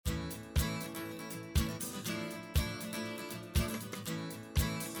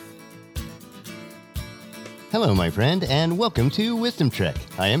Hello, my friend, and welcome to Wisdom Trek.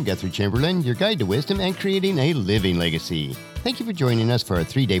 I am Guthrie Chamberlain, your guide to wisdom and creating a living legacy. Thank you for joining us for our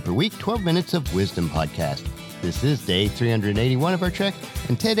 3-day-per-week, 12 Minutes of Wisdom podcast. This is day 381 of our trek,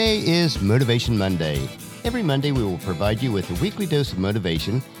 and today is Motivation Monday. Every Monday, we will provide you with a weekly dose of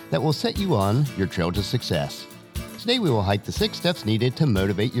motivation that will set you on your trail to success. Today, we will hike the 6 steps needed to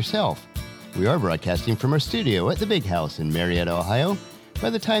motivate yourself. We are broadcasting from our studio at the Big House in Marietta, Ohio. By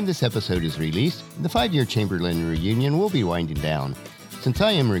the time this episode is released, the 5-year Chamberlain reunion will be winding down. Since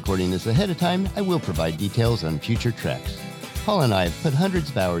I am recording this ahead of time, I will provide details on future treks. Paul and I have put hundreds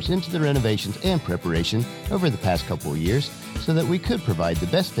of hours into the renovations and preparation over the past couple of years so that we could provide the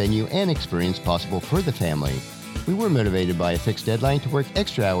best venue and experience possible for the family. We were motivated by a fixed deadline to work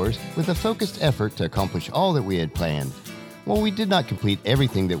extra hours with a focused effort to accomplish all that we had planned. While we did not complete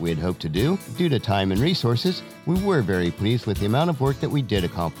everything that we had hoped to do, due to time and resources, we were very pleased with the amount of work that we did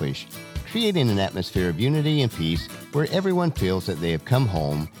accomplish. Creating an atmosphere of unity and peace where everyone feels that they have come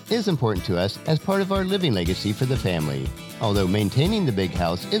home is important to us as part of our living legacy for the family. Although maintaining the Big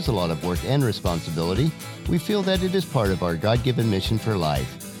House is a lot of work and responsibility, we feel that it is part of our God-given mission for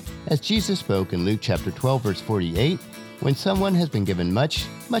life. As Jesus spoke in Luke chapter 12, verse 48, when someone has been given much,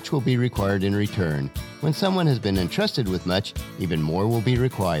 much will be required in return. When someone has been entrusted with much, even more will be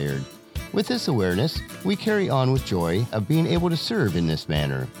required. With this awareness, we carry on with joy of being able to serve in this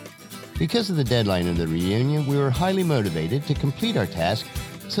manner. Because of the deadline of the reunion, we were highly motivated to complete our task,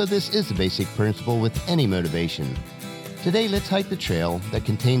 so this is the basic principle with any motivation. Today, let's hike the trail that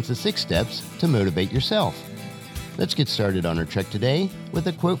contains the 6 steps to motivate yourself. Let's get started on our trek today with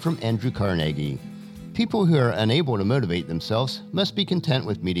a quote from Andrew Carnegie. People who are unable to motivate themselves must be content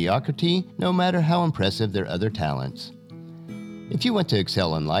with mediocrity, no matter how impressive their other talents. If you want to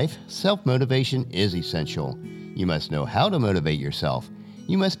excel in life, self-motivation is essential. You must know how to motivate yourself.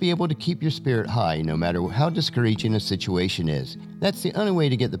 You must be able to keep your spirit high no matter how discouraging a situation is. That's the only way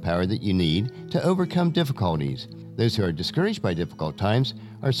to get the power that you need to overcome difficulties. Those who are discouraged by difficult times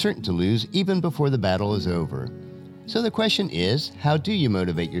are certain to lose even before the battle is over. So the question is, how do you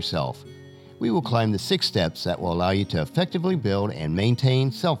motivate yourself? We will climb the 6 steps that will allow you to effectively build and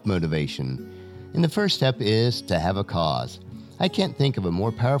maintain self-motivation. And the first step is to have a cause. I can't think of a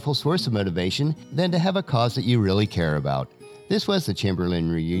more powerful source of motivation than to have a cause that you really care about. This was the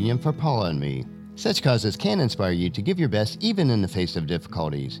Chamberlain reunion for Paula and me. Such causes can inspire you to give your best even in the face of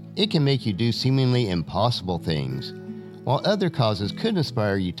difficulties. It can make you do seemingly impossible things. While other causes could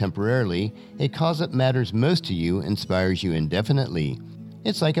inspire you temporarily, a cause that matters most to you inspires you indefinitely.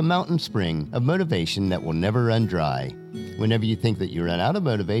 It's like a mountain spring of motivation that will never run dry. Whenever you think that you run out of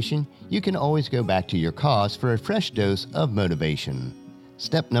motivation, you can always go back to your cause for a fresh dose of motivation.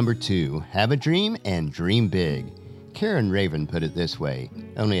 Step number 2, have a dream and dream big. Karen Raven put it this way,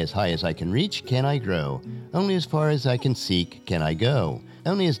 only as high as I can reach can I grow. Only as far as I can seek can I go.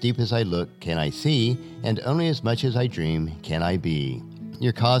 Only as deep as I look can I see, and only as much as I dream can I be.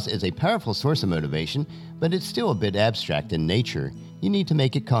 Your cause is a powerful source of motivation, but it's still a bit abstract in nature. You need to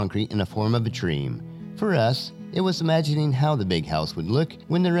make it concrete in the form of a dream. For us, it was imagining how the Big House would look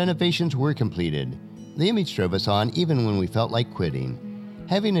when the renovations were completed. The image drove us on even when we felt like quitting.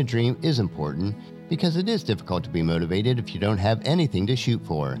 Having a dream is important because it is difficult to be motivated if you don't have anything to shoot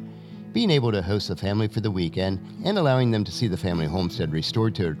for. Being able to host the family for the weekend and allowing them to see the family homestead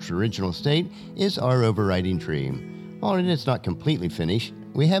restored to its original state is our overriding dream. While it is not completely finished,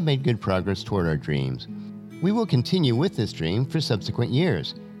 we have made good progress toward our dreams. We will continue with this dream for subsequent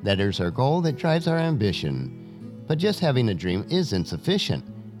years. That is our goal that drives our ambition. But just having a dream is insufficient.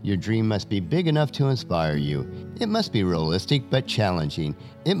 Your dream must be big enough to inspire you. It must be realistic but challenging.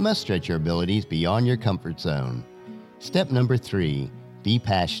 It must stretch your abilities beyond your comfort zone. Step number 3, be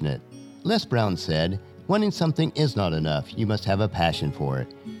passionate. Les Brown said, wanting something is not enough. You must have a passion for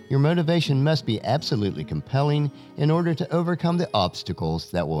it. Your motivation must be absolutely compelling in order to overcome the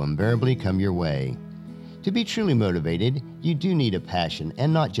obstacles that will invariably come your way. To be truly motivated, you do need a passion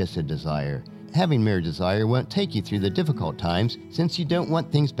and not just a desire. Having mere desire won't take you through the difficult times since you don't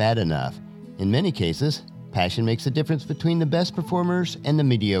want things bad enough. In many cases, passion makes the difference between the best performers and the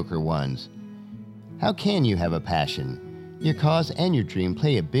mediocre ones. How can you have a passion? Your cause and your dream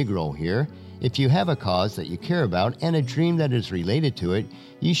play a big role here. If you have a cause that you care about and a dream that is related to it,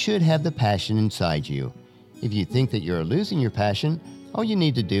 you should have the passion inside you. If you think that you're losing your passion, all you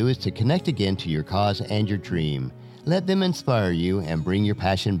need to do is to connect again to your cause and your dream. Let them inspire you and bring your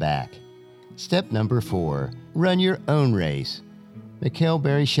passion back. Step number 4, run your own race. Mikhail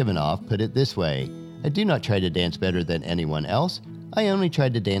Baryshevov put it this way, I do not try to dance better than anyone else. I only try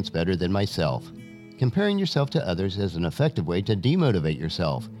to dance better than myself. Comparing yourself to others is an effective way to demotivate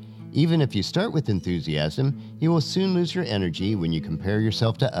yourself. Even if you start with enthusiasm, you will soon lose your energy when you compare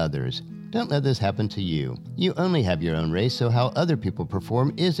yourself to others. Don't let this happen to you. You only have your own race, so how other people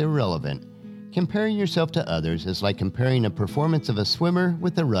perform is irrelevant. Comparing yourself to others is like comparing a performance of a swimmer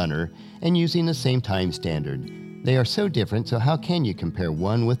with a runner and using the same time standard. They are so different, so how can you compare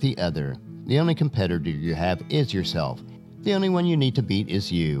one with the other? The only competitor you have is yourself. The only one you need to beat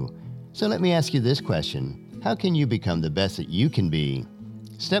is you. So let me ask you this question. How can you become the best that you can be?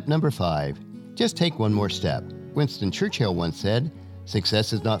 Step number 5. Just take one more step. Winston Churchill once said,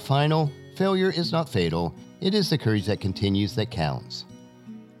 "Success is not final, failure is not fatal. It is the courage that continues that counts."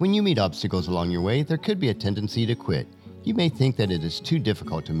 When you meet obstacles along your way, there could be a tendency to quit. You may think that it is too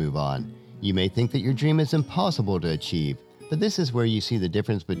difficult to move on. You may think that your dream is impossible to achieve, but this is where you see the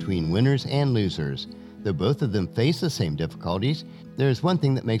difference between winners and losers. Though both of them face the same difficulties, there is one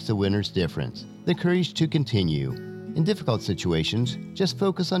thing that makes the winner's difference: the courage to continue. In difficult situations, just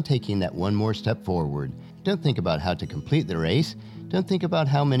focus on taking that one more step forward. Don't think about how to complete the race. Don't think about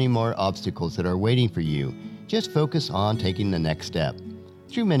how many more obstacles that are waiting for you. Just focus on taking the next step.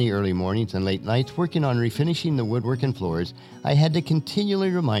 Through many early mornings and late nights working on refinishing the woodwork and floors, I had to continually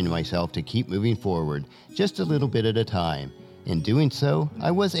remind myself to keep moving forward, just a little bit at a time. In doing so,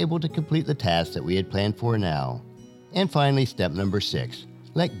 I was able to complete the task that we had planned for now. And finally, step number 6,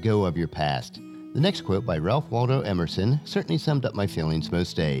 let go of your past. The next quote by Ralph Waldo Emerson certainly summed up my feelings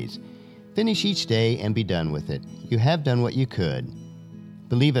most days. Finish each day and be done with it. You have done what you could.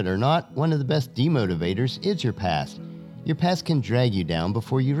 Believe it or not, one of the best demotivators is your past. Your past can drag you down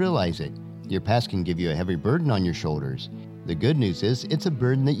before you realize it. Your past can give you a heavy burden on your shoulders. The good news is it's a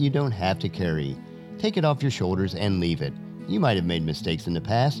burden that you don't have to carry. Take it off your shoulders and leave it. You might have made mistakes in the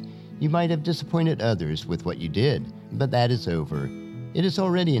past. You might have disappointed others with what you did, but that is over. It is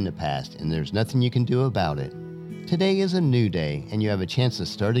already in the past, and there's nothing you can do about it. Today is a new day, and you have a chance to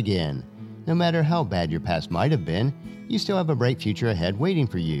start again. No matter how bad your past might have been, you still have a bright future ahead waiting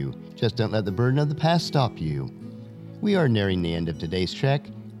for you. Just don't let the burden of the past stop you. We are nearing the end of today's trek.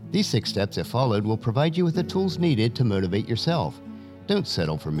 These 6 steps, if followed, will provide you with the tools needed to motivate yourself. Don't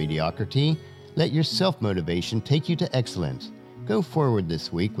settle for mediocrity. Let your self-motivation take you to excellence. Go forward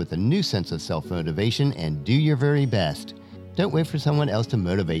this week with a new sense of self-motivation and do your very best. Don't wait for someone else to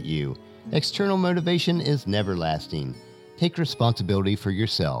motivate you. External motivation is never lasting. Take responsibility for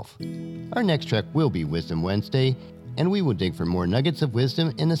yourself. Our next trek will be Wisdom Wednesday, and we will dig for more nuggets of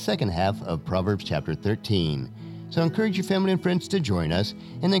wisdom in the second half of Proverbs chapter 13. So encourage your family and friends to join us,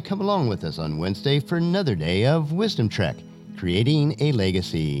 and then come along with us on Wednesday for another day of Wisdom Trek, creating a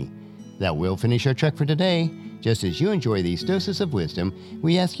legacy. That will finish our trek for today. Just as you enjoy these doses of wisdom,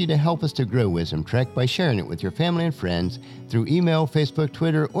 we ask you to help us to grow Wisdom Trek by sharing it with your family and friends through email, Facebook,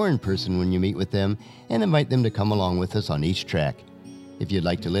 Twitter, or in person when you meet with them, and invite them to come along with us on each trek. If you'd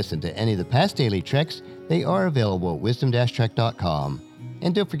like to listen to any of the past daily treks, they are available at wisdom-trek.com.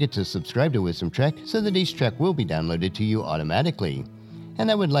 And don't forget to subscribe to Wisdom Trek so that each trek will be downloaded to you automatically.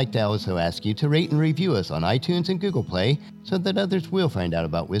 And I would like to also ask you to rate and review us on iTunes and Google Play so that others will find out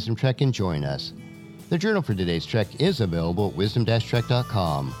about Wisdom Trek and join us. The journal for today's trek is available at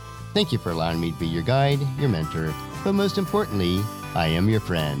wisdom-trek.com. Thank you for allowing me to be your guide, your mentor, but most importantly, I am your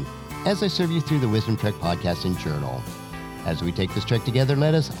friend, as I serve you through the Wisdom Trek podcast and journal. As we take this trek together,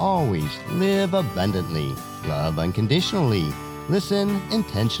 let us always live abundantly, love unconditionally, listen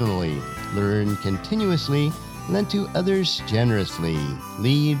intentionally, learn continuously, lend to others generously,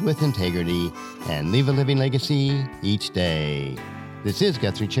 lead with integrity, and leave a living legacy each day. This is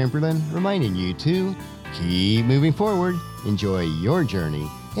Guthrie Chamberlain reminding you to keep moving forward, enjoy your journey,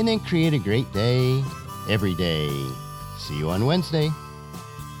 and then create a great day every day. See you on Wednesday.